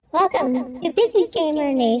Welcome to Busy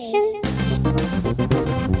Gamer Nation.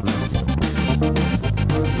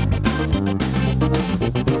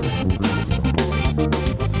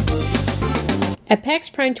 At PAX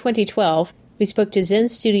Prime 2012, we spoke to Zen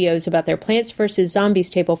Studios about their Plants vs. Zombies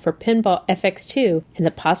table for Pinball FX2 and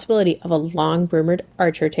the possibility of a long-rumored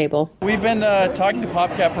Archer table. We've been talking to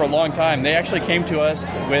PopCap for a long time. They actually came to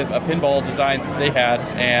us with a pinball design they had,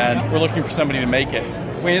 and we're looking for somebody to make it.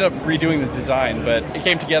 We ended up redoing the design, but it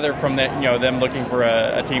came together from them looking for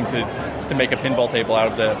a team to make a pinball table out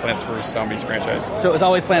of the Plants vs. Zombies franchise. So it was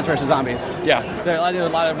always Plants vs. Zombies? Yeah. There are a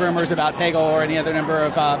lot of rumors about Peggle or any other number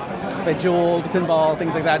of Bejeweled, pinball,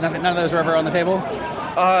 things like that. None of those were ever on the table?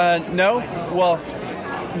 No. Well,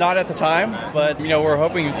 not at the time, but we're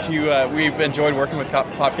hoping to. We've enjoyed working with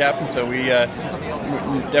PopCap, and so we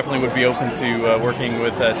definitely would be open to working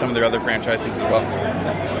with some of their other franchises as well.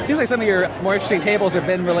 It seems like some of your more interesting tables have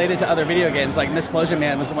been related to other video games, like Missplosion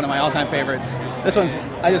Man was one of my all-time favorites. This one's,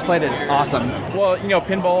 I just played it, it's awesome. Well,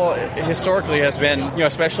 pinball historically has been,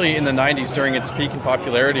 especially in the 90s during its peak in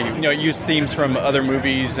popularity, it used themes from other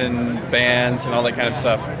movies and bands and all that kind of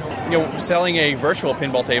stuff. Selling a virtual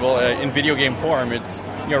pinball table in video game form, it's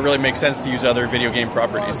really makes sense to use other video game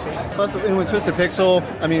properties. Plus, with Twisted Pixel,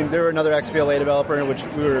 they were another XBLA developer, which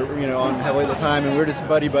we were on heavily at the time, and we were just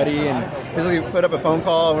buddy, and basically put up a phone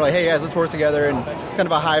call, and we're like, hey guys, let's work together, and kind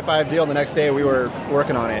of a high five deal. And the next day, we were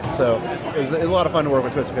working on it, so it was a lot of fun to work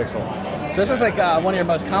with Twisted Pixel. So this looks like one of your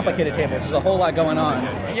most complicated tables. There's a whole lot going on.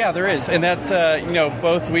 Yeah, there is, and that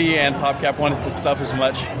both we and PopCap wanted to stuff as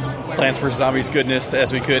much Plants vs. Zombies goodness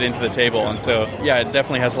as we could into the table, and so it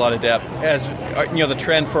definitely has a lot of depth. As the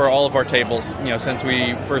trend for all of our tables, since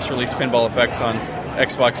we first released Pinball Effects on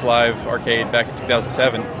Xbox Live Arcade back in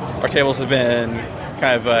 2007, our tables have been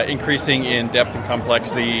kind of increasing in depth and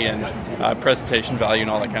complexity and presentation value and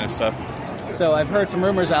all that kind of stuff. So I've heard some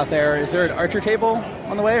rumors out there. Is there an Archer table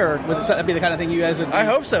on the way, or would that be the kind of thing you guys would do? I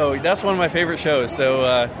hope so. That's one of my favorite shows.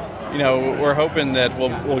 So, we're hoping that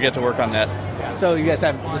we'll get to work on that. So you guys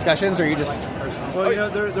have discussions, or you just... Well,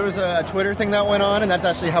 there was a Twitter thing that went on, and that's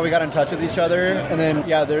actually how we got in touch with each other. And then,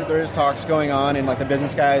 there is talks going on, and the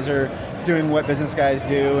business guys are doing what business guys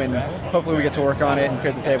do, and hopefully we get to work on it and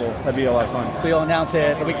create the table. That'd be a lot of fun. So you'll announce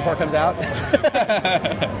it the week before it comes out?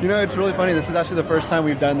 It's really funny. This is actually the first time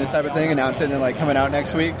we've done this type of thing, announce it and coming out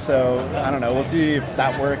next week. So I don't know. We'll see if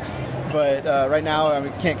that works. But right now, I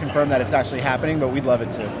can't confirm that it's actually happening, but we'd love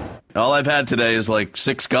it to. All I've had today is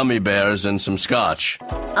 6 gummy bears and some scotch.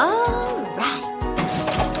 All right.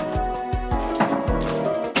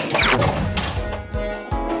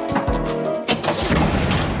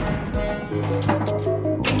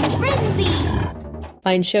 Frenzy!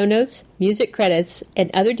 Find show notes, music credits, and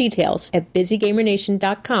other details at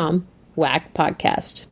busygamernation.com/WAC podcast.